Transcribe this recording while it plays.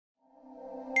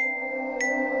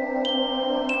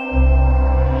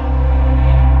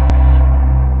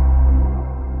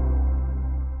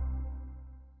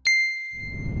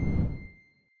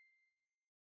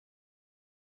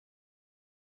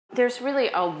There's really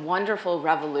a wonderful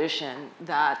revolution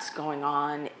that's going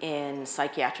on in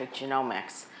psychiatric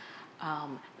genomics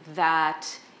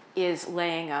that is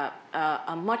laying a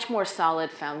much more solid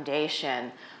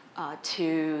foundation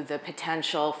to the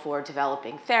potential for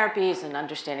developing therapies and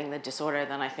understanding the disorder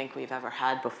than I think we've ever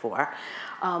had before.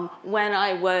 When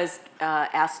I was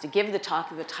asked to give the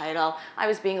talk of the title, I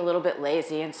was being a little bit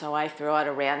lazy, and so I threw out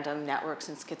a random networks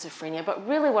in schizophrenia. But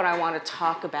really what I want to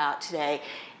talk about today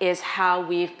is how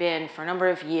we've been, for a number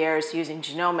of years, using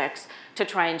genomics to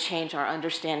try and change our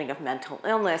understanding of mental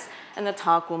illness, and the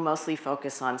talk will mostly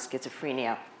focus on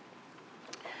schizophrenia.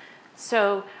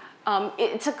 So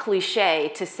it's a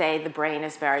cliche to say the brain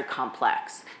is very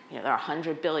complex. You know, there are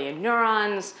 100 billion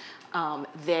neurons.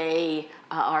 They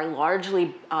are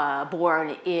largely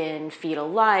born in fetal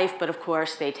life, but of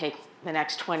course they take the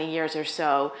next 20 years or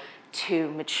so to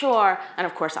mature. And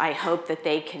of course, I hope that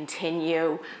they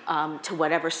continue to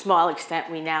whatever small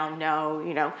extent we now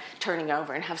know, turning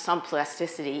over and have some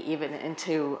plasticity even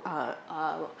into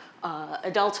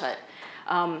adulthood.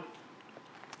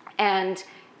 And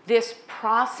this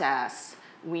process,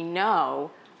 we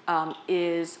know,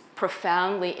 is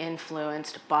profoundly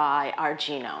influenced by our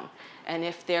genome. And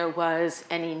if there was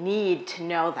any need to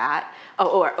know that,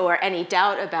 or any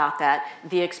doubt about that,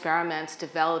 the experiments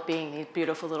developing these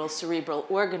beautiful little cerebral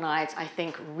organoids, I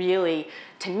think really,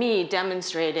 to me,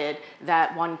 demonstrated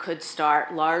that one could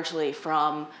start largely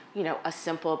from, a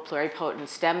simple pluripotent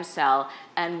stem cell,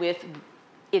 and with,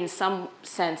 in some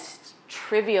sense,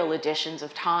 trivial additions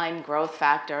of time, growth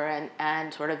factor,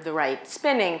 and sort of the right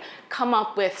spinning, come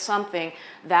up with something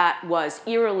that was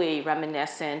eerily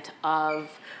reminiscent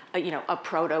of a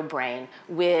proto-brain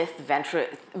with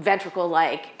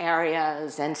ventricle-like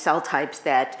areas and cell types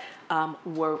that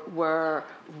were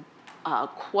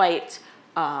quite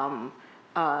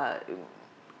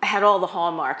had all the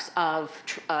hallmarks of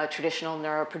traditional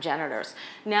neuroprogenitors.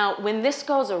 Now, when this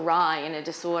goes awry in a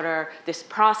disorder, this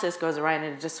process goes awry in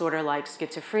a disorder like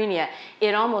schizophrenia,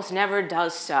 it almost never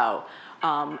does so.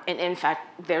 And in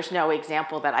fact, there's no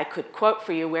example that I could quote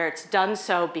for you where it's done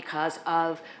so because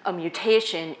of a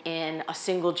mutation in a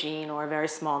single gene or a very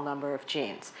small number of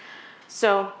genes.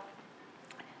 So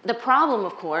the problem,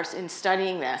 of course, in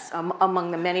studying this,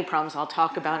 among the many problems I'll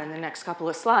talk about in the next couple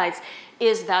of slides,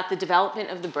 is that the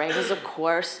development of the brain is, of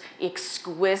course,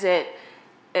 exquisitely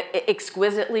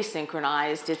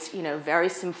synchronized. It's very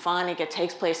symphonic. It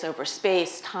takes place over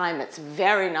space, time. It's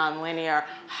very nonlinear,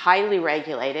 highly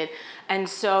regulated. And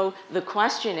so the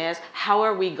question is, how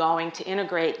are we going to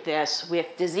integrate this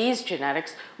with disease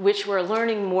genetics, which we're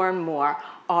learning more and more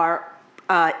are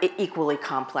equally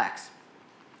complex?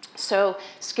 So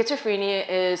schizophrenia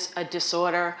is a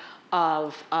disorder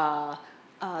of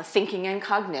thinking and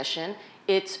cognition.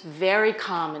 It's very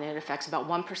common. It affects about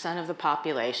 1% of the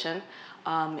population.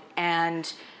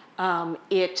 And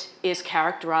it is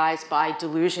characterized by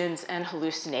delusions and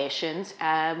hallucinations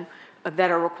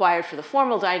that are required for the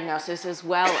formal diagnosis, as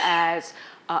well as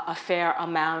a fair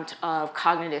amount of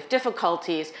cognitive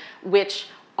difficulties, which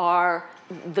are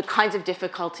the kinds of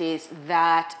difficulties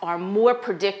that are more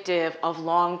predictive of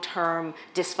long-term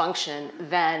dysfunction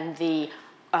than the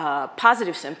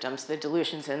positive symptoms, the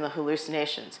delusions and the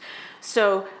hallucinations.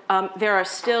 So there are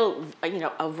still,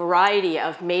 a variety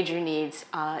of major needs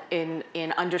in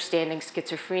understanding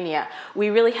schizophrenia. We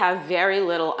really have very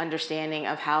little understanding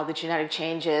of how the genetic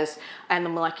changes and the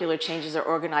molecular changes are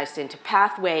organized into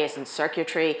pathways and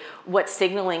circuitry, what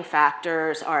signaling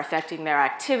factors are affecting their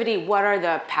activity, what are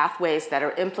the pathways that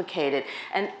are implicated.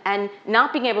 And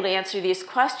not being able to answer these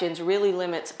questions really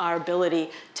limits our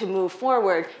ability to move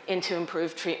forward into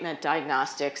improved treatment,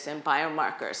 diagnostics, and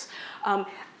biomarkers.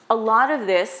 A lot of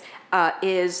this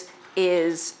is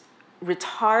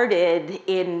retarded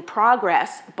in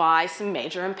progress by some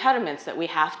major impediments that we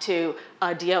have to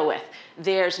deal with.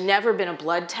 There's never been a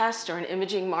blood test or an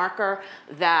imaging marker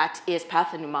that is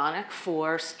pathognomonic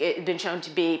been shown to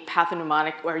be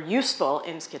pathognomonic or useful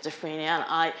in schizophrenia,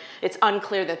 and it's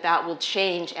unclear that that will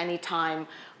change anytime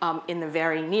in the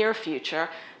very near future.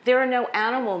 There are no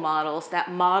animal models that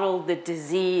model the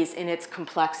disease in its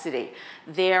complexity.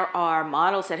 There are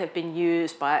models that have been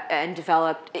used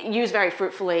used very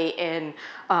fruitfully in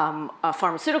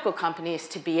pharmaceutical companies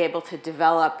to be able to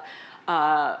develop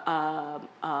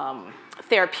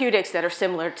therapeutics that are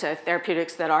similar to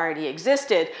therapeutics that already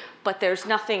existed, but there's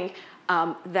nothing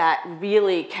that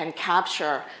really can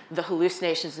capture the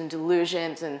hallucinations and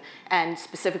delusions and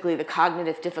specifically the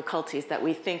cognitive difficulties that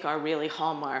we think are really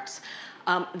hallmarks.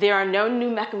 There are no new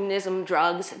mechanism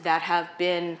drugs that have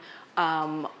been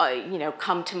come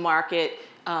to market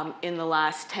in the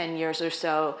last 10 years or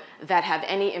so that have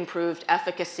any improved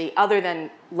efficacy other than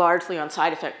largely on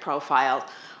side effect profile.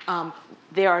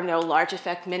 There are no large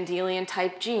effect Mendelian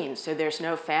type genes, so there's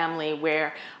no family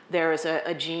where there is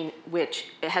a gene which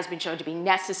has been shown to be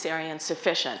necessary and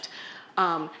sufficient.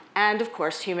 And of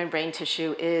course, human brain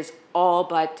tissue is all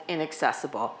but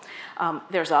inaccessible.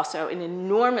 There's also an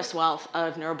enormous wealth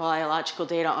of neurobiological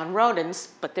data on rodents,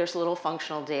 but there's little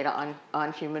functional data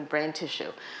on human brain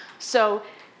tissue. So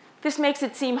this makes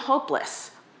it seem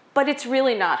hopeless, but it's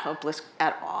really not hopeless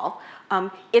at all.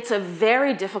 It's a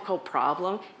very difficult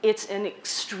problem. It's an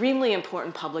extremely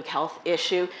important public health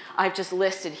issue. I've just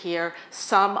listed here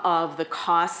some of the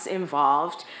costs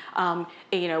involved.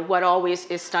 What always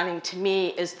is stunning to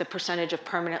me is the percentage of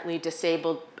permanently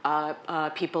disabled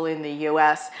people in the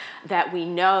US, that we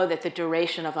know that the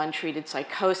duration of untreated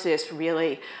psychosis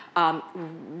really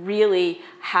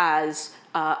has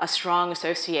a strong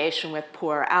association with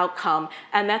poor outcome,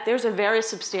 and that there's a very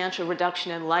substantial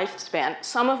reduction in lifespan,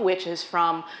 some of which is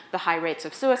from the high rates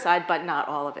of suicide, but not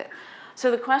all of it.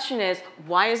 So the question is,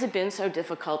 why has it been so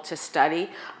difficult to study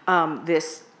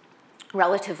this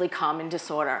relatively common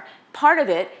disorder? Part of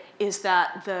it is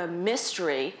that the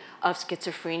mystery of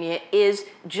schizophrenia is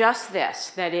just this,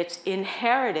 that it's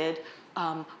inherited,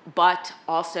 but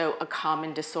also a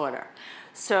common disorder.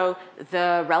 So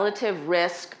the relative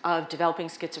risk of developing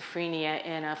schizophrenia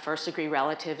in a first-degree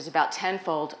relative is about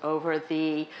tenfold over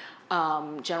the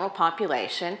general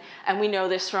population. And we know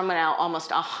this from now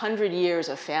almost 100 years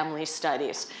of family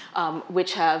studies,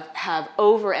 which have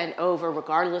over and over,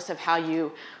 regardless of how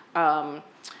you,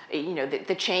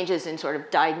 the changes in sort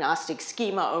of diagnostic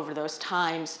schema over those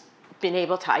times, been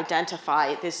able to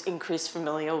identify this increased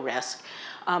familial risk.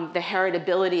 The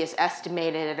heritability is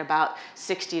estimated at about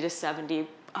 60 to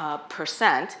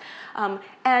 70%.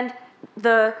 And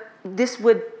this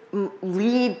would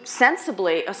lead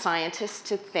sensibly a scientist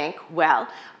to think, well,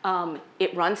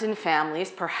 it runs in families.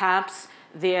 Perhaps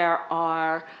there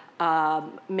are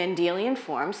Mendelian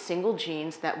forms, single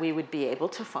genes that we would be able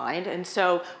to find. And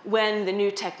so when the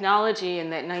new technology in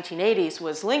the 1980s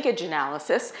was linkage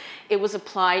analysis, it was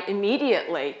applied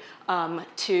immediately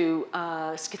to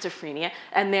schizophrenia.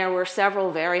 And there were several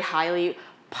very highly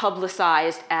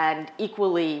publicized and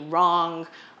equally wrong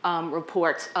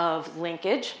reports of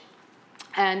linkage.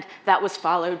 And that was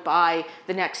followed by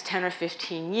the next 10 or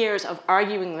 15 years of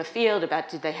arguing the field about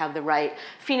did they have the right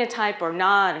phenotype or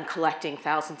not, and collecting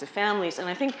thousands of families. And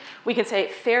I think we can say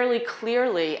fairly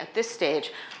clearly at this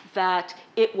stage that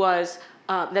it was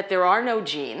that there are no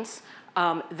genes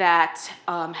that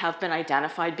have been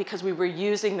identified because we were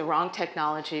using the wrong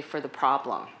technology for the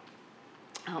problem.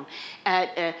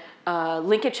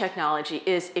 Linkage technology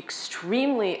is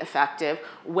extremely effective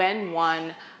when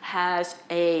one has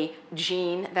a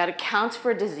gene that accounts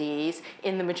for disease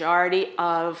in the majority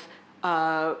of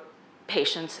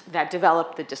patients that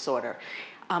develop the disorder.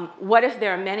 What if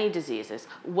there are many diseases?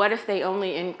 What if they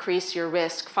only increase your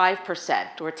risk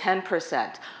 5% or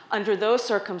 10%? Under those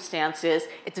circumstances,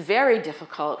 it's very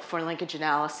difficult for linkage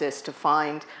analysis to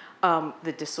find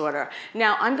the disorder.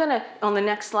 Now, I'm going to, on the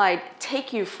next slide,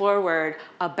 take you forward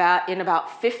in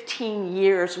about 15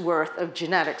 years worth of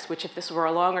genetics, which if this were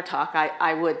a longer talk,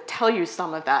 I would tell you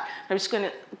some of that. I'm just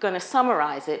going to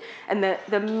summarize it. And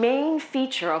the main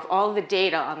feature of all the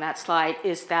data on that slide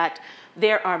is that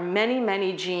there are many,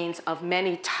 many genes of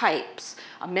many types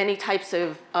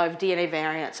of DNA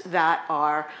variants that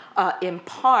are in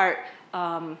part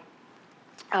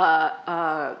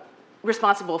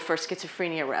responsible for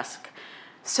schizophrenia risk.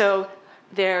 So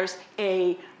there's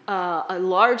a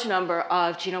large number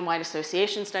of genome-wide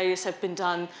association studies have been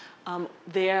done.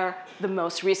 The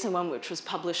most recent one, which was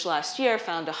published last year,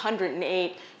 found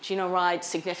 108 genome-wide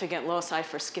significant loci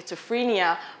for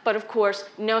schizophrenia, but of course,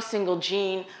 no single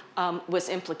gene was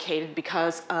implicated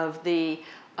because of the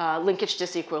linkage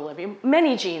disequilibrium.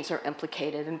 Many genes are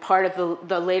implicated, and part of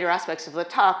the later aspects of the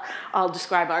talk, I'll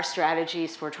describe our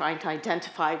strategies for trying to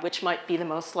identify which might be the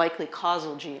most likely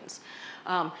causal genes.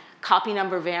 Copy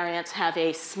number variants have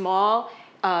a small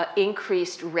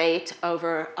increased rate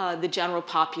over the general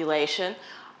population.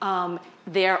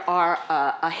 There are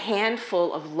a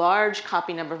handful of large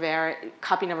copy number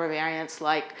variants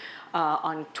like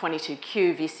on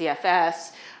 22q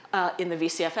VCFS, in the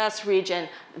VCFS region,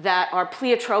 that are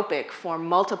pleiotropic for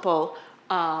multiple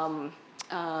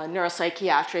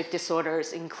neuropsychiatric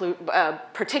disorders,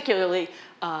 particularly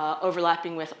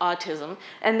overlapping with autism.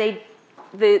 And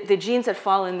the genes that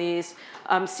fall in these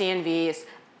CNVs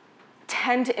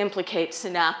tend to implicate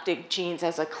synaptic genes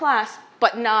as a class,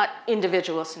 but not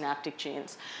individual synaptic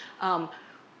genes.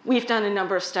 we've done a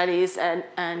number of studies, and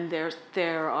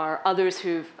there are others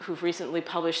who've recently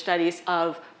published studies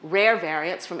of rare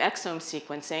variants from exome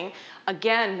sequencing.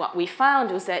 Again, what we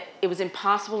found was that it was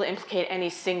impossible to implicate any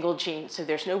single gene. So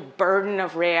there's no burden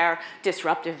of rare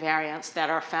disruptive variants that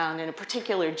are found in a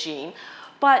particular gene.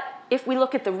 But if we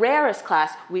look at the rarest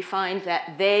class, we find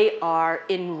that they are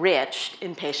enriched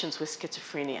in patients with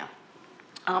schizophrenia.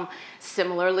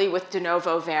 Similarly with de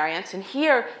novo variants, and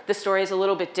here the story is a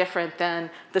little bit different than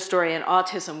the story in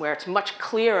autism, where it's much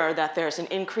clearer that there's an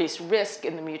increased risk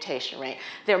in the mutation rate.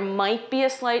 There might be a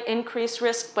slight increased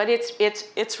risk, but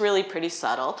it's really pretty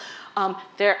subtle.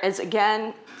 There is,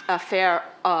 again, a fair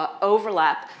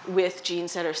overlap with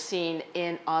genes that are seen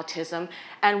in autism,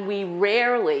 and we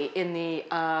rarely in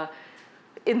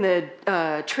the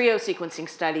trio sequencing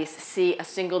studies see a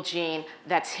single gene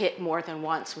that's hit more than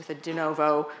once with a de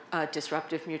novo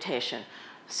disruptive mutation.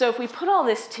 So if we put all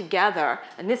this together,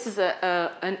 and this is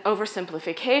an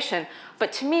oversimplification,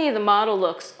 but to me the model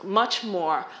looks much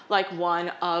more like one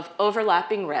of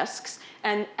overlapping risks,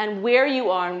 and where you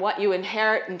are and what you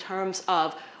inherit in terms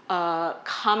of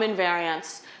common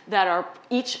variants that are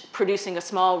each producing a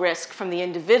small risk from the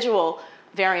individual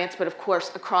variants, but of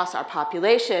course across our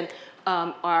population,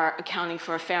 are accounting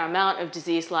for a fair amount of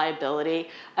disease liability,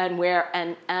 and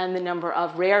the number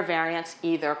of rare variants,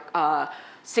 either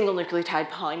single nucleotide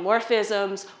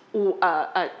polymorphisms, or,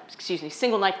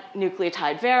 single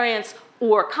nucleotide variants,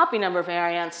 or copy number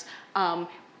variants,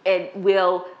 it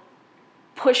will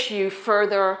push you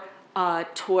further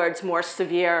towards more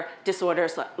severe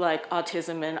disorders like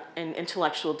autism and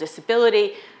intellectual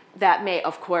disability. That may,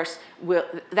 of course,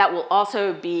 that will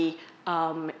also be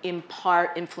in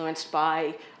part influenced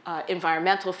by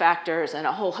environmental factors and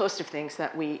a whole host of things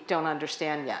that we don't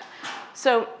understand yet.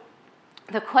 So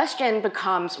the question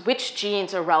becomes which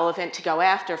genes are relevant to go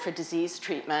after for disease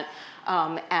treatment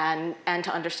and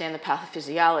to understand the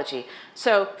pathophysiology.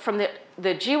 So from the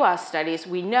GWAS studies,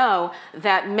 we know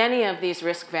that many of these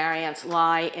risk variants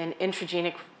lie in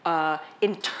intergenic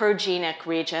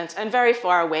regions and very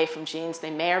far away from genes.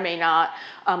 They may or may not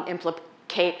implicate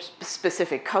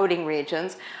specific coding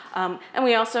regions. And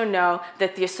we also know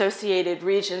that the associated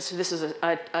regions, so this is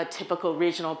a typical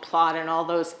regional plot, and all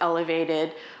those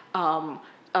elevated blue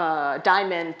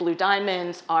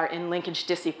diamonds are in linkage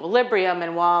disequilibrium,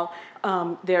 and while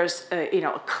there's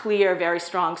a clear, very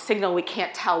strong signal, we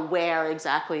can't tell where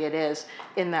exactly it is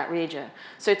in that region.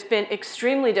 So it's been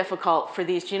extremely difficult for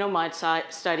these genome-wide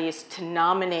studies to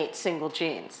nominate single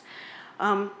genes.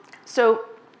 So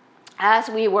as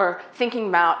we were thinking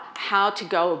about how to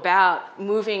go about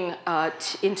moving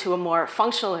into a more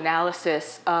functional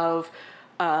analysis of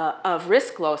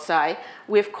risk loci,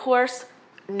 we of course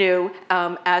knew,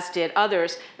 as did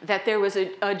others, that there was a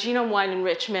genome-wide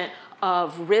enrichment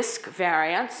of risk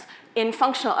variants in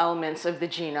functional elements of the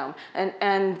genome.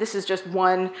 And this is just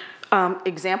one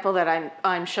example that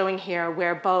I'm showing here,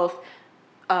 where both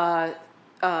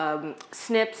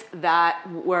SNPs that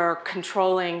were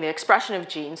controlling the expression of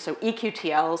genes, so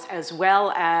EQTLs, as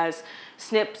well as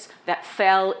SNPs that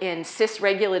fell in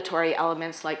cis-regulatory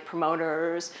elements like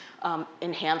promoters,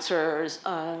 enhancers,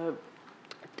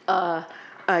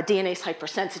 DNase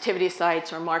hypersensitivity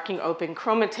sites, or marking open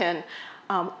chromatin,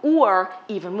 or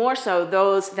even more so,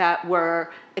 those that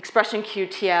were expression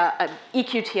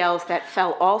EQTLs that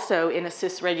fell also in a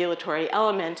cis-regulatory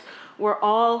element, were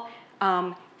all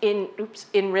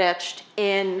enriched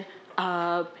in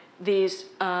these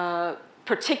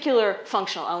particular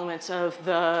functional elements of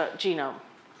the genome.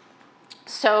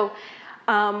 So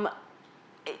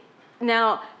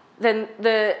now, then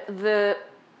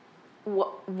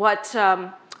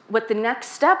what the next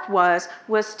step was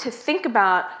to think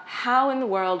about how in the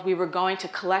world we were going to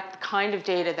collect the kind of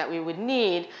data that we would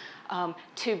need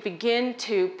to begin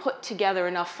to put together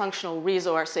enough functional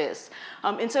resources.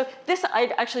 And so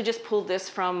I actually just pulled this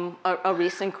from a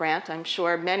recent grant. I'm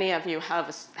sure many of you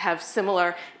have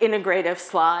similar integrative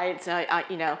slides. I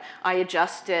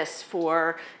adjust this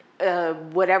for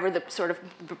whatever the sort of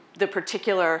the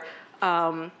particular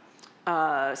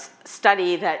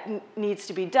study that needs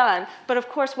to be done. But of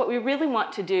course, what we really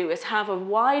want to do is have a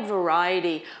wide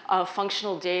variety of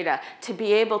functional data to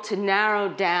be able to narrow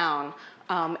down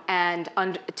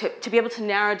to be able to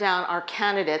narrow down our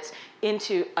candidates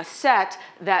into a set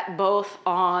that both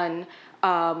on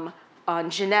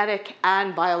genetic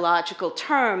and biological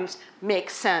terms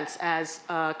makes sense as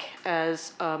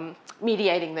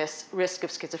mediating this risk of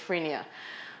schizophrenia.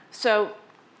 So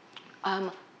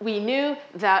we knew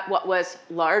that what was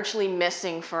largely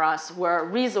missing for us were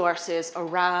resources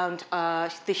around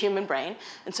the human brain.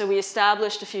 And so we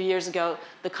established a few years ago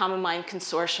the Common Mind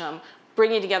Consortium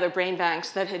bringing together brain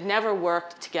banks that had never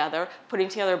worked together, putting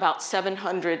together about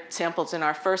 700 samples in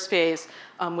our first phase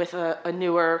with a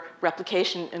newer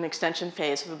replication and extension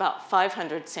phase of about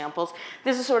 500 samples.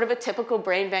 This is sort of a typical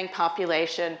brain bank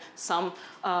population. Some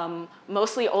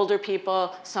mostly older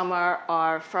people, some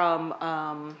are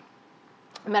from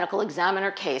medical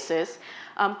examiner cases.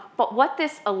 But what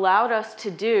this allowed us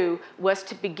to do was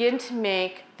to begin to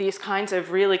make these kinds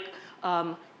of really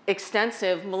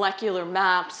extensive molecular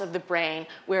maps of the brain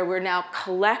where we're now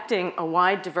collecting a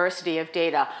wide diversity of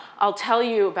data. I'll tell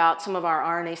you about some of our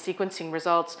RNA sequencing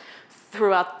results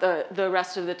throughout the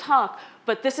rest of the talk,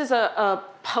 but this is a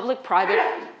public-private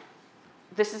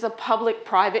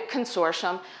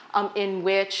consortium in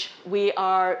which we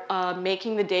are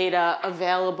making the data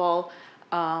available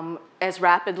as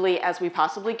rapidly as we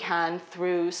possibly can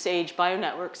through Sage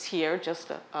Bionetworks here,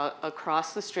 just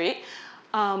across the street.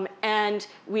 And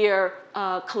we are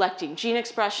collecting gene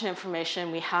expression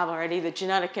information. We have already the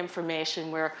genetic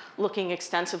information. We're looking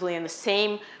extensively in the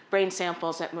same brain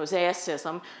samples at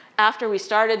mosaicism. After we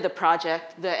started the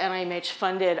project, the NIMH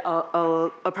funded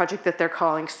a project that they're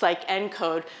calling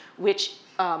PsycEncode, which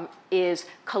is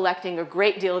collecting a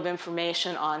great deal of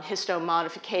information on histone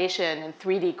modification and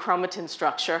 3D chromatin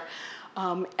structure.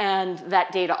 And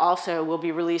that data also will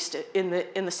be released in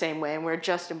the same way, and we're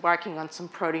just embarking on some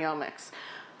proteomics.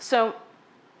 So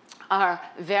our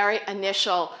very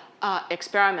initial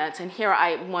experiments, and here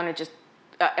I want to just,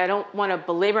 I don't want to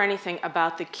belabor anything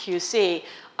about the QC.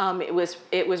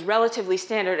 It was relatively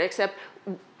standard, except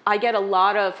I get a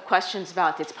lot of questions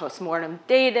about its postmortem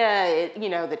data,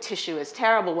 the tissue is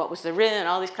terrible, what was the RIN,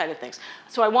 all these kind of things.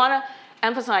 So I want to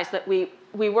emphasize that we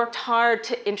worked hard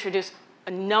to introduce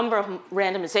a number of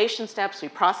randomization steps. We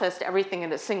processed everything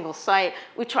at a single site.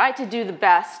 We tried to do the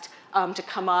best to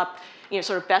come up,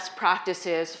 sort of best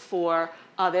practices for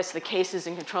this. The cases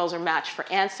and controls are matched for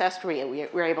ancestry.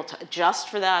 We're able to adjust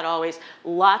for that always.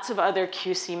 Lots of other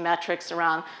QC metrics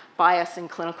around bias and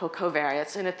clinical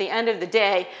covariates. And at the end of the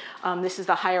day, this is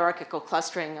the hierarchical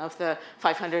clustering of the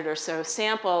 500 or so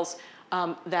samples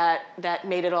that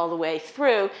made it all the way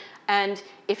through. And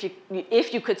if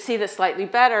you could see this slightly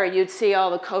better, you'd see all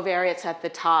the covariates at the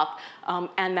top,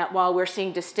 and that while we're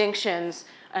seeing distinctions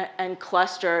and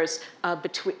clusters of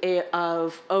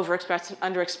overexpressed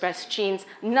and underexpressed genes,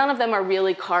 none of them are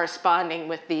really corresponding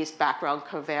with these background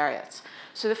covariates.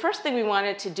 So the first thing we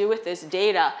wanted to do with this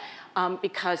data,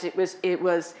 because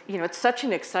it's such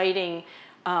an exciting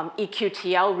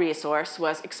EQTL resource,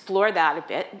 was explore that a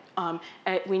bit.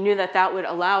 We knew that would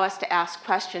allow us to ask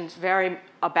questions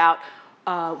about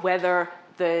whether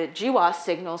the GWAS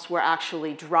signals were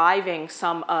actually driving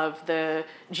some of the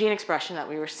gene expression that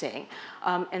we were seeing.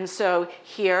 And so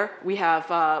here we have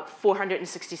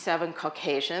 467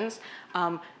 Caucasians.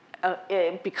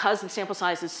 Because the sample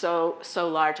size is so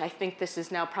large, I think this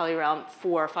is now probably around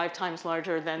 4 or 5 times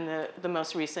larger than the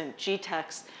most recent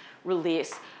GTEx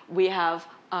release. We have,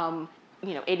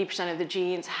 80% of the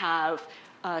genes have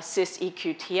cis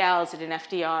EQTLs at an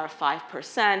FDR of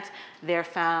 5%. They're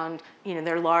found,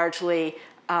 they're largely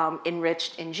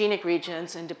enriched in genic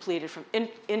regions and depleted from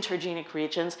intergenic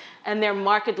regions, and they're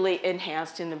markedly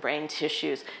enhanced in the brain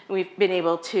tissues. And we've been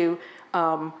able to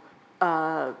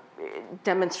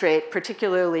demonstrate,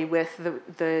 particularly with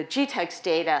the GTEx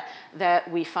data, that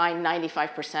we find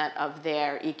 95% of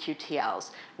their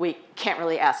EQTLs. We can't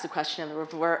really ask the question in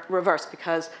the reverse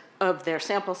because of their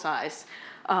sample size.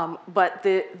 But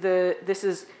this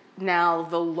is now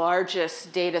the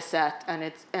largest data set,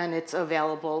 and it's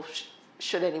available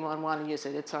should anyone want to use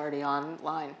it. It's already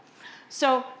online.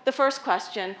 So the first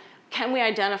question, can we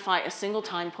identify a single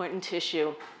time point in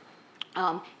tissue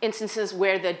instances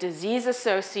where the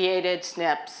disease-associated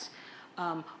SNPs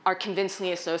are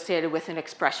convincingly associated with an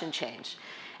expression change?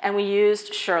 And we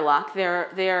used Sherlock.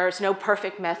 There's no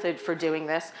perfect method for doing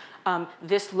this.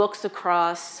 This looks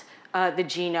across the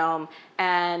genome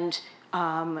and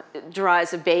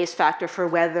derives a Bayes factor for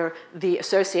whether the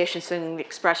associations and the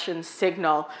expression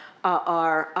signal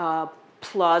are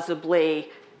plausibly,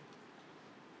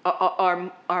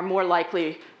 are more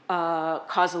likely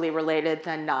causally related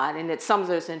than not, and it sums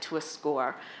those into a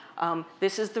score.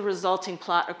 This is the resulting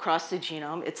plot across the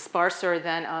genome. It's sparser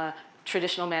than a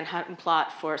traditional Manhattan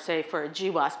plot for, say, for a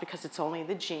GWAS because it's only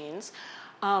the genes.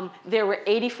 There were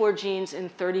 84 genes in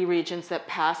 30 regions that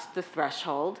passed the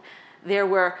threshold. There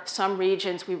were some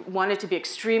regions, we wanted to be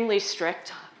extremely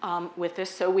strict with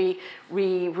this, so we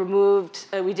removed,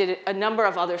 we did a number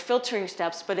of other filtering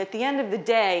steps, but at the end of the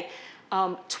day,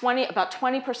 about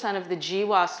 20% of the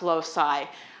GWAS loci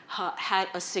had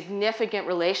a significant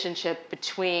relationship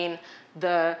between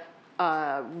the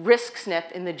risk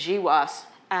SNP in the GWAS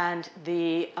and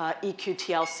the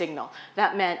EQTL signal.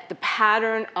 That meant the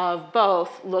pattern of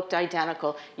both looked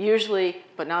identical, usually,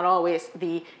 but not always,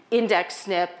 the index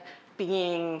SNP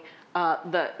being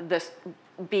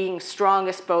being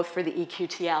strongest both for the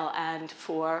EQTL and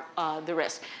for the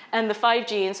risk. And the 5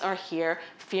 genes are here: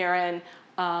 furin,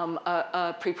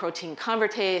 a preprotein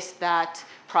convertase that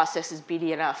processes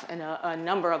BDNF, and a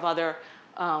number of other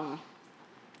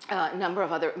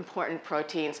important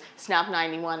proteins,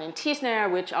 SNAP91 and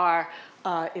TSNAR, which are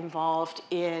involved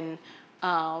in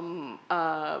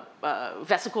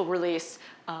vesicle release,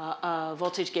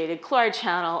 voltage-gated chloride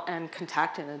channel, and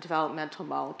contactin, a developmental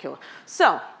molecule.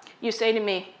 So you say to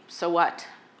me, so what?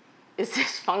 Is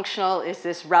this functional? Is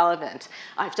this relevant?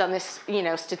 I've done this,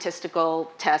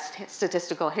 statistical test,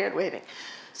 statistical hand waving.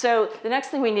 So the next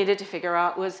thing we needed to figure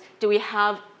out was, do we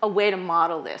have a way to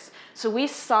model this? So we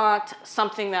sought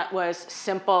something that was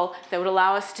simple, that would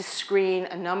allow us to screen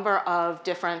a number of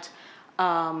different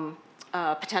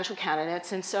potential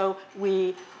candidates. And so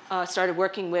we started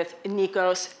working with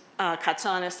Nikos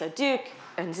Katsanis at Duke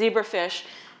and zebrafish,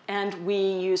 and we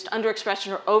used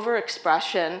underexpression or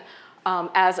overexpression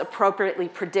as appropriately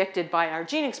predicted by our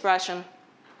gene expression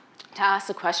to ask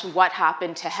the question, what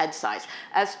happened to head size?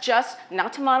 As just,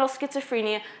 not to model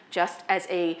schizophrenia, just as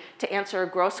to answer a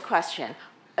gross question.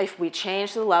 If we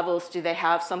change the levels, do they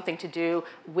have something to do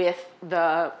with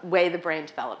the way the brain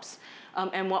develops?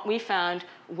 And what we found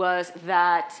was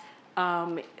that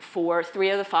for 3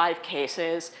 of the 5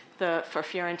 cases, for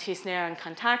furin, TSNAR, and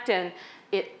contactin,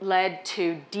 it led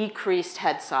to decreased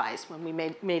head size when we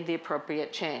made the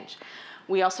appropriate change.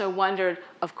 We also wondered,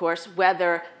 of course,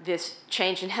 whether this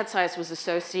change in head size was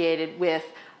associated with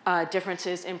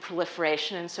differences in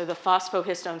proliferation. And so the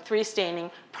phosphohistone 3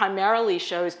 staining primarily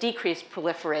shows decreased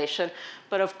proliferation.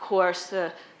 But of course,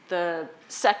 the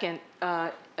second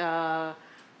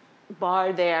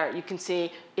bar there, you can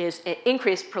see, is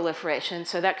increased proliferation.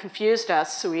 So that confused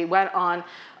us. So we went on,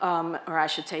 or I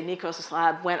should say Nikos'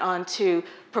 lab, went on to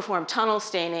perform tunnel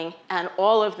staining. And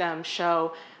all of them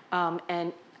show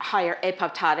an higher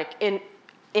apoptotic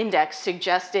index,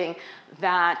 suggesting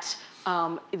that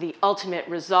the ultimate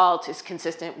result is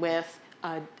consistent with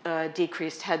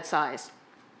decreased head size.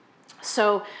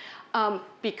 So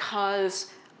because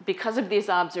of these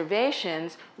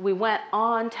observations, we went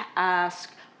on to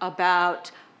ask about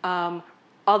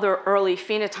other early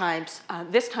phenotypes,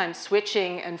 this time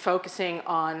switching and focusing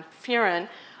on furin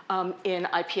in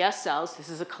iPS cells. This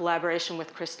is a collaboration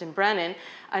with Kristen Brennan.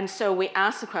 And so we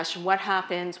asked the question, what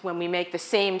happens when we make the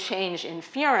same change in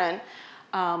furin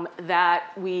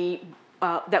that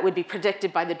would be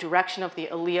predicted by the direction of the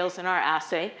alleles in our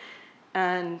assay?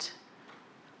 And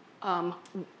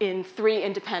in 3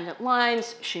 independent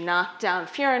lines, she knocked down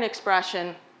furin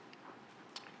expression,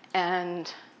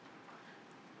 and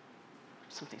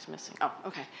something's missing. Oh,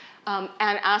 OK.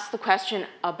 And asked the question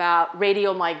about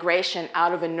radial migration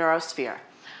out of a neurosphere.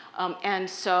 And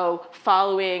so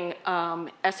following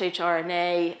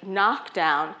shRNA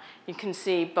knockdown, you can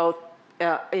see both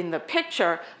in the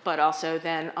picture, but also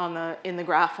then in the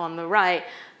graph on the right,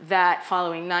 that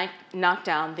following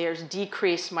knockdown, there's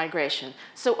decreased migration.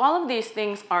 So all of these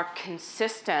things are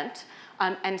consistent,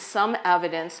 and some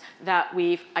evidence that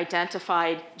we've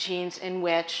identified genes in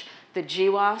which the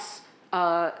GWAS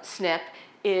SNP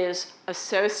is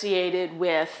associated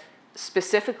with,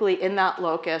 specifically in that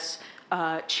locus,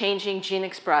 changing gene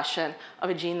expression of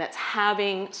a gene that's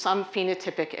having some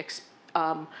phenotypic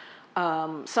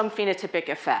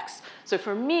effects. So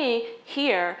for me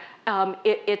here,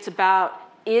 it's about,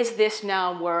 is this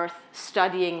now worth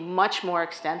studying much more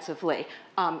extensively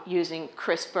using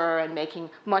CRISPR and making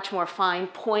much more fine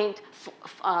point,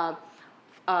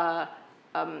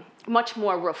 much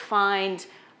more refined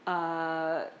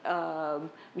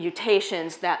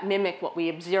mutations that mimic what we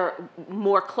observe,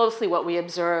 more closely what we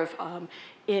observe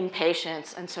in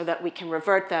patients, and so that we can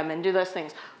revert them and do those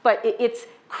things. But it's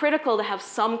critical to have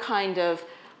some kind of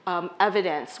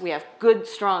evidence. We have good,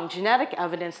 strong genetic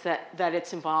evidence that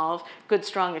it's involved, good,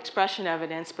 strong expression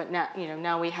evidence, but now,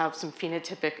 now we have some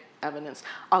phenotypic evidence.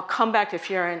 I'll come back to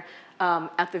furin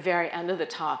at the very end of the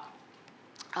talk.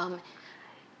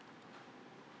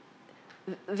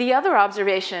 The other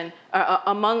observation,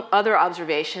 among other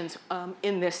observations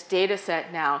in this data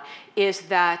set now, is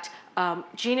that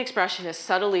gene expression is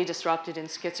subtly disrupted in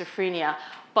schizophrenia,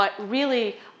 but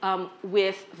really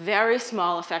with very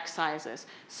small effect sizes.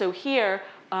 So here,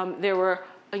 there were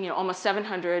almost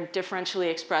 700 differentially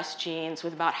expressed genes,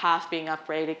 with about half being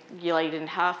upregulated and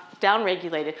half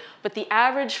downregulated. But the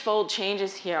average fold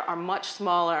changes here are much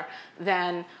smaller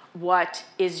than what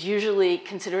is usually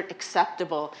considered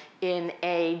acceptable in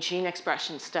a gene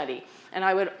expression study. And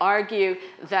I would argue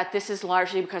that this is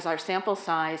largely because our sample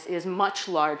size is much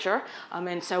larger.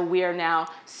 And so we are now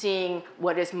seeing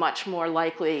what is much more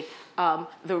likely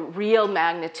the real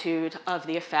magnitude of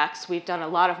the effects. We've done a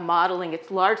lot of modeling.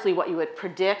 It's largely what you would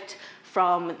predict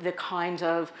from the kind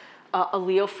of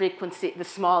allele frequency, the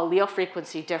small allele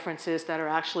frequency differences that are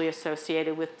actually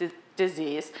associated with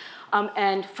disease.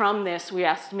 And from this, we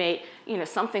estimate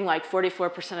something like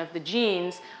 44% of the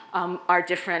genes are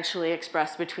differentially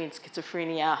expressed between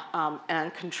schizophrenia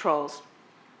and controls.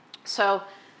 So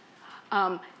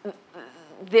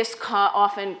this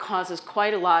often causes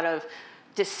quite a lot of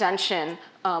dissension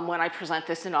when I present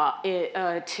this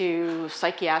to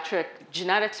psychiatric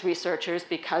genetics researchers,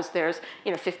 because there's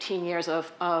 15 years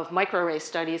of microarray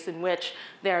studies in which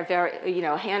there are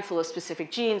a handful of specific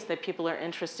genes that people are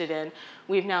interested in.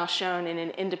 We've now shown in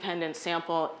an independent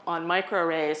sample on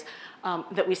microarrays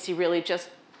that we see really just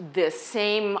the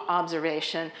same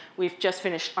observation. We've just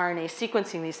finished RNA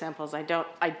sequencing these samples. I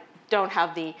don't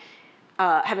have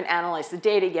haven't analyzed the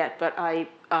data yet, but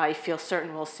I feel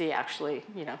certain we'll see actually,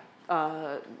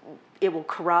 it will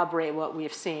corroborate what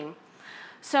we've seen.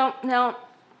 So now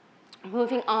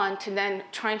moving on to then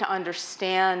trying to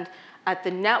understand at the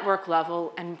network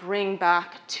level and bring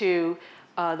back to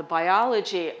the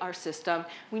biology our system,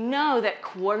 we know that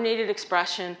coordinated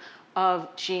expression of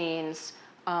genes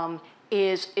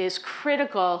is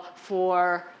critical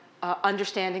for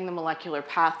understanding the molecular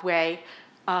pathways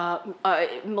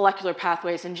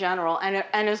in general,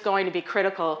 and is going to be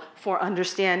critical for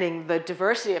understanding the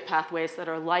diversity of pathways that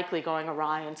are likely going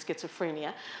awry in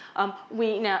schizophrenia.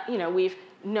 We've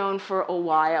known for a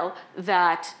while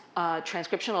that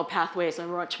transcriptional pathways are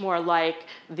much more like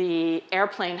the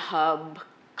airplane hub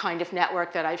kind of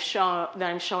network that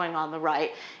I'm showing on the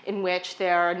right, in which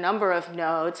there are a number of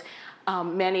nodes.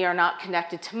 Many are not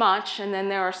connected to much, and then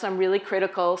there are some really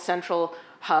critical central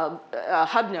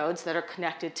hub nodes that are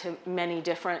connected to many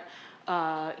different,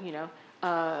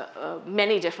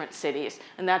 many different cities.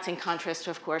 And that's in contrast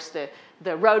to, of course, the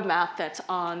roadmap that's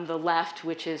on the left,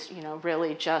 which is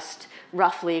really just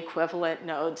roughly equivalent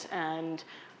nodes and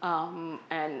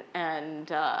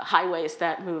highways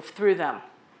that move through them.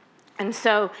 And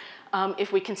so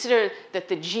if we consider that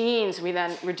the genes, we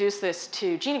then reduce this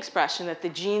to gene expression, that the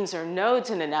genes are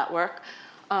nodes in a network.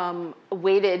 A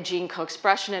weighted gene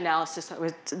co-expression analysis that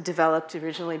was developed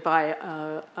originally by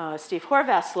Steve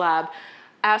Horvath's lab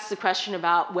asks the question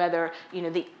about whether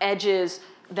the edges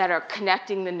that are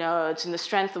connecting the nodes and the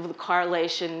strength of the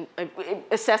correlation, it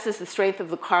assesses the strength of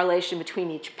the correlation between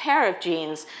each pair of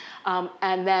genes,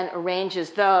 and then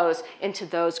arranges those into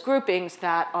those groupings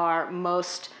that are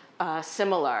most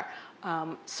similar.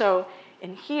 So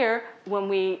in here, when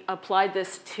we applied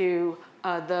this to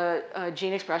the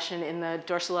gene expression in the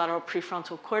dorsolateral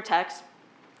prefrontal cortex,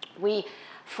 we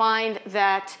find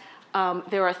that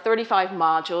there are 35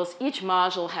 modules. Each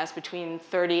module has between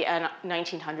 30 and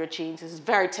 1,900 genes. This is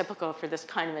very typical for this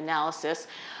kind of analysis.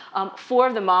 4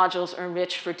 of the modules are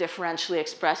enriched for differentially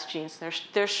expressed genes.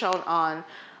 They're shown on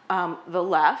the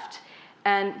left.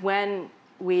 And when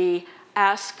we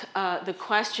ask the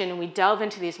question and we delve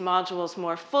into these modules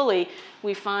more fully,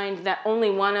 we find that only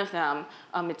one of them,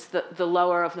 it's the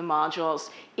lower of the modules,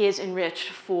 is enriched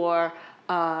for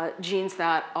genes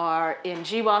that are in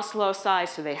GWAS loci,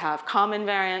 so they have common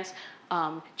variants,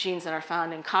 genes that are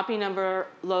found in copy number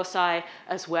loci,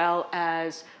 as well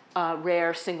as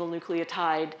rare single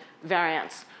nucleotide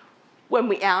variants. When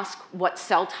we ask what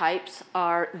cell types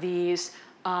are these,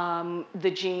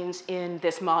 the genes in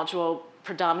this module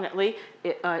predominantly,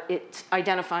 it's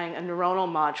identifying a neuronal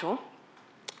module.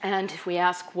 And if we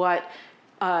ask what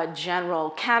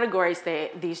general categories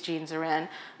these genes are in,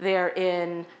 they're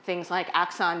in things like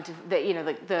axon,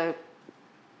 the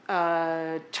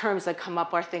terms that come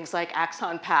up are things like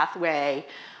axon pathway,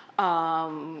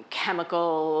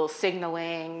 chemical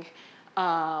signaling,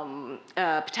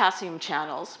 potassium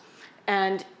channels.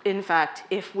 And in fact,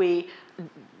 if we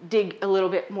dig a little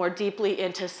bit more deeply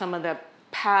into some of the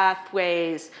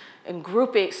pathways and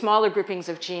smaller groupings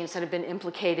of genes that have been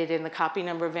implicated in the copy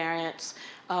number variants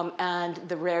and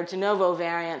the rare de novo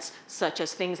variants, such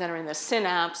as things that are in the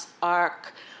synapse,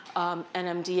 ARC,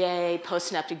 NMDA,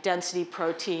 postsynaptic density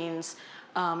proteins,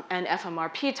 and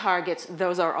FMRP targets,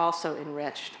 those are also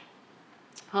enriched.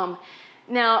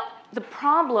 Now, the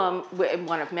problem,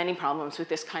 one of many problems with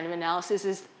this kind of analysis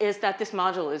is that this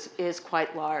module is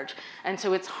quite large. And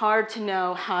so it's hard to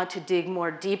know how to dig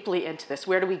more deeply into this.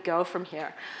 Where do we go from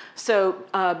here? So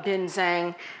Bin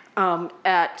Zhang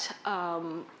at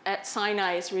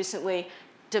Sinai has recently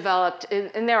developed,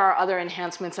 and there are other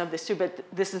enhancements of this too, but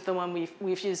this is the one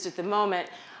we've used at the moment,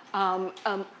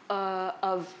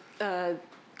 of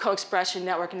co-expression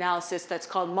network analysis that's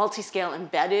called multi-scale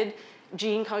embedded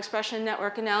gene co-expression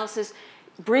network analysis.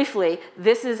 Briefly,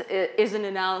 this is an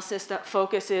analysis that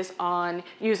focuses on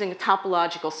using a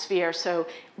topological sphere. So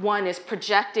one is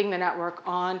projecting the network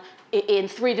in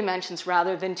 3 dimensions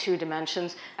rather than 2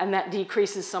 dimensions, and that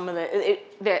decreases some of it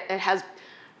has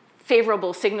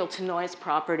favorable signal-to-noise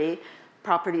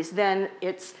properties. Then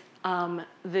it's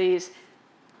these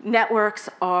networks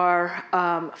are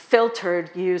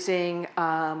filtered using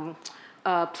planar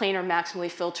maximally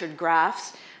filtered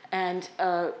graphs. And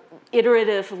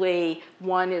iteratively,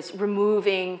 one is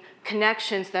removing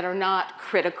connections that are not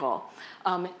critical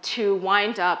to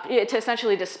wind up, to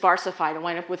essentially to sparsify, to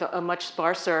wind up with a much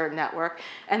sparser network.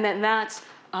 And then that's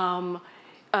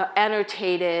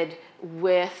annotated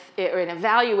with, or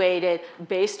evaluated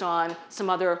based on some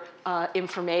other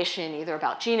information, either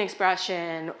about gene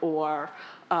expression or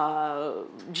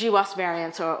GWAS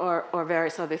variants or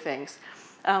various other things.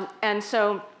 And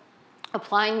so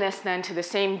applying this then to the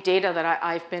same data that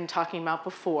I've been talking about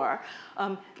before,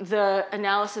 the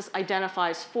analysis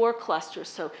identifies 4 clusters.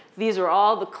 So these are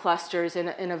all the clusters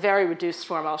in a very reduced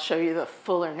form. I'll show you the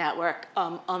fuller network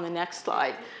on the next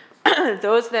slide.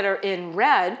 Those that are in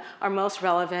red are most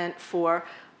relevant for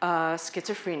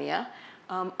schizophrenia.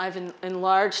 I've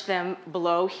enlarged them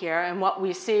below here, and what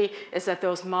we see is that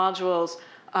those modules,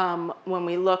 when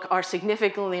we look, are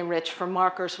significantly enriched for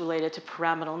markers related to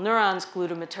pyramidal neurons,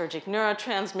 glutamatergic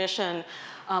neurotransmission.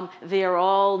 They are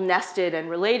all nested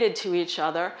and related to each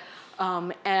other,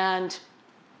 and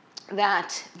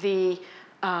that the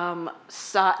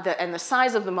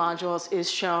size of the modules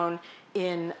is shown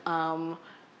in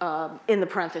the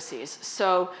parentheses.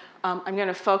 So I'm going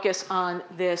to focus on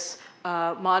this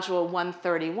module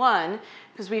 131,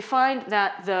 because we find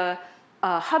that the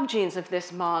hub genes of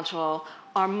this module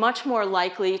are much more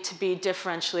likely to be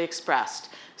differentially expressed.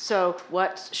 So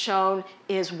what's shown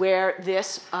is where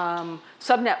this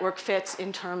subnetwork fits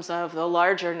in terms of the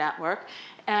larger network.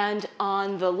 And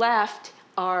on the left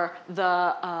are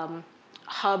the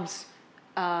hubs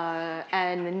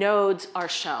and the nodes are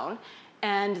shown.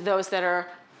 And those that are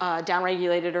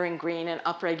downregulated are in green and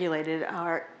upregulated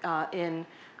are in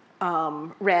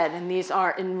red. And these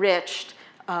are enriched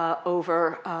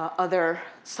over other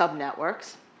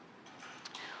subnetworks.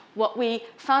 What we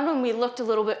found when we looked a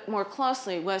little bit more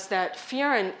closely was that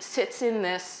furin sits in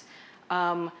this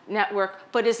network,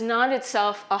 but is not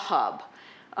itself a hub.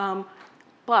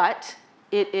 But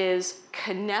it is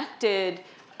connected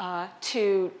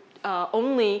to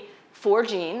only 4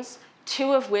 genes,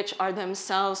 2 of which are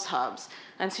themselves hubs.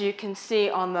 And so you can see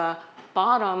on the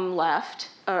bottom left,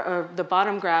 or the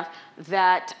bottom graph,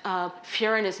 that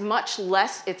furin is much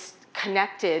less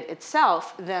connected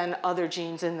itself than other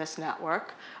genes in this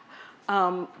network.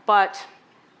 But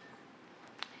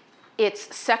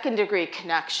its second-degree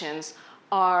connections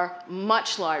are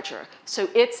much larger. So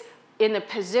it's in a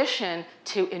position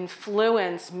to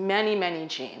influence many, many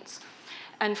genes.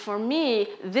 And for me,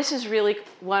 this is really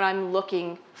what I'm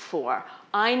looking for.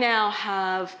 I now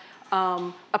have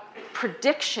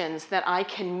predictions that I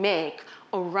can make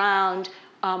around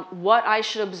what I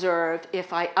should observe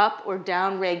if I up or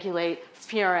down regulate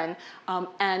furin,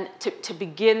 and to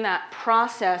begin that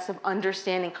process of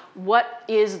understanding what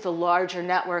is the larger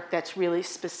network that's really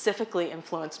specifically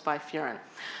influenced by furin.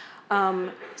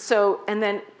 And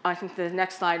then I think the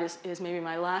next slide is maybe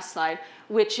my last slide,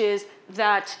 which is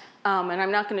that, and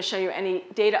I'm not going to show you any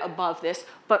data above this,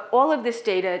 but all of this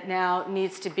data now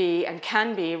needs to be and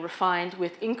can be refined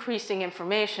with increasing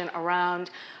information around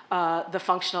the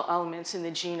functional elements in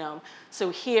the genome. So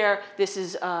here, this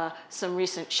is some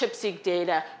recent ChIP-seq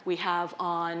data we have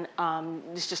on,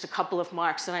 there's just a couple of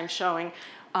marks that I'm showing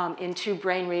in 2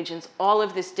 brain regions. All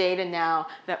of this data now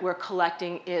that we're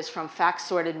collecting is from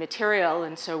FACS-sorted material,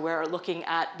 and so we're looking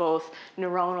at both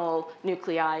neuronal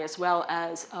nuclei as well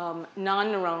as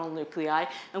non-neuronal nuclei.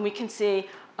 And we can see,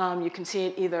 you can see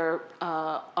it either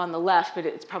on the left, but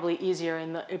it's probably easier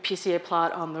in the PCA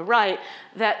plot on the right,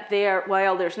 that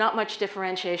while there's not much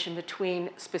differentiation between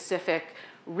specific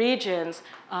regions,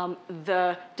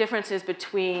 the differences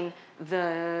between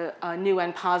the nu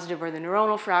n positive, or the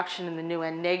neuronal fraction, and the nu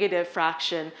n negative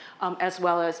fraction, as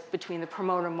well as between the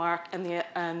promoter mark and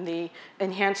the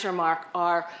enhancer mark,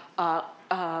 are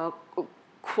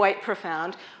quite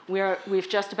profound. We've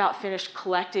just about finished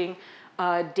collecting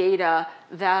data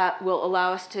that will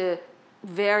allow us to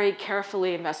very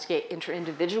carefully investigate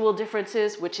inter-individual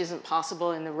differences, which isn't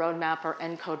possible in the roadmap or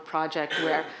ENCODE project,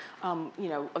 where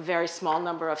a very small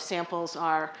number of samples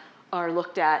are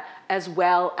looked at, as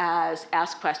well as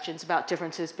ask questions about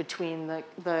differences between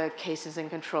the cases and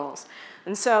controls.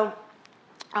 And so,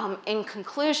 in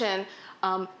conclusion,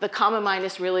 the Common Mind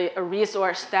is really a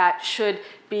resource that should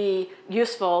be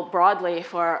useful broadly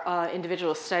for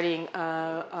individuals studying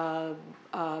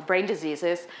brain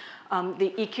diseases.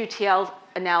 The EQTL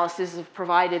analysis has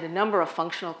provided a number of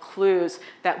functional clues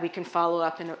that we can follow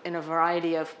up in a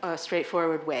variety of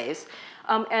straightforward ways,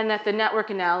 and that the network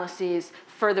analyses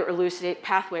further elucidate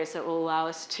pathways that will allow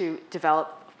us to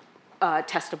develop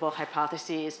testable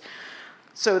hypotheses.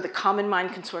 So the Common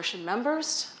Mind Consortium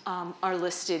members are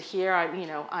listed here.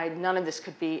 None of this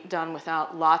could be done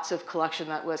without lots of collection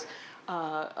that was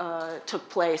took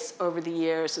place over the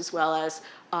years, as well as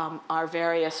our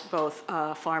various both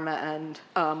pharma and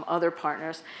other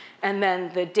partners. And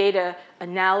then the data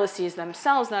analyses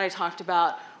themselves that I talked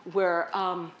about were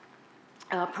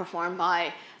performed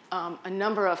by a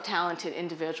number of talented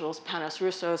individuals: Panos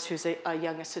Roussos, who's a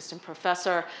young assistant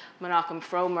professor, Menachem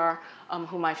Fromer,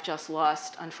 whom I've just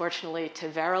lost, unfortunately, to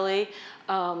Verily,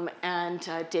 and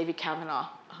David Kavanaugh.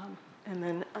 And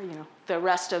then, the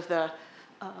rest of the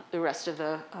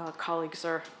colleagues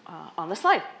are on the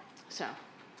slide. So,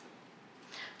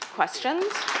 questions?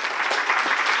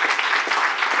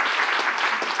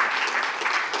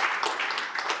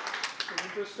 In the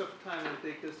interest of time, I'll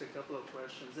take just a couple of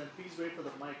questions. And please wait for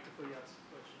the mic before you ask a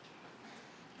question.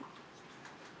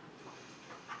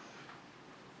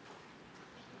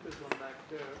 There's one back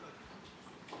there.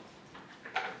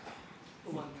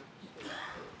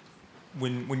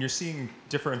 When you're seeing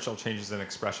differential changes in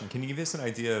expression, can you give us an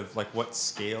idea of what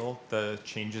scale the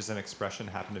changes in expression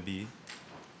happen to be?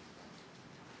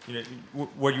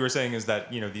 What you were saying is that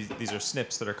these are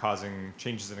SNPs that are causing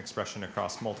changes in expression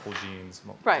across multiple genes,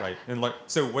 right? And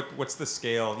so what's the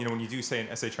scale? When you do say an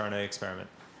shRNA experiment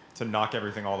to knock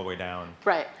everything all the way down,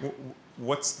 right?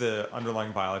 What's the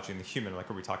underlying biology in the human? Are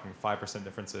we talking 5%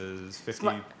 differences,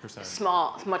 50%?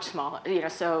 Small, much smaller.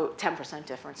 So 10%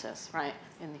 differences, right,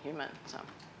 in the human.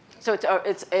 So it's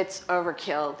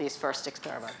overkill, these first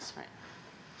experiments, right?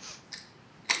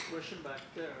 Question back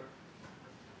there.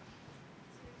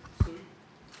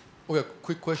 Oh yeah,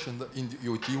 quick question. In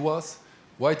your GWAS,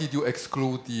 why did you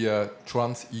exclude the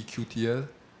trans EQTL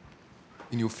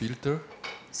in your filter?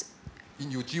 In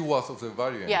your GWAS of the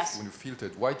variants, yes, when you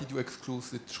filtered, why did you exclude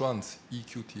the trans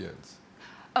EQTLs?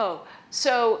 Oh,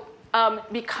 so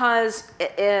because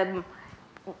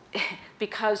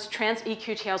trans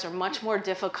EQTLs are much more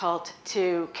difficult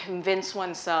to convince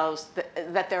oneself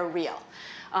that they're real.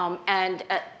 And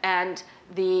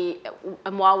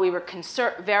while we were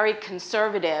very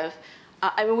conservative,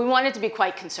 we wanted to be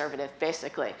quite conservative,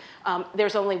 basically.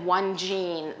 There's only one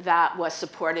gene that was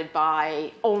supported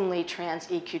by only trans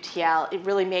EQTL. It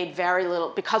really made very little,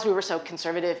 because we were so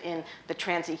conservative in the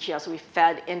trans EQTL, so we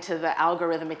fed into the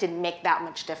algorithm, it didn't make that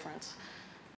much difference.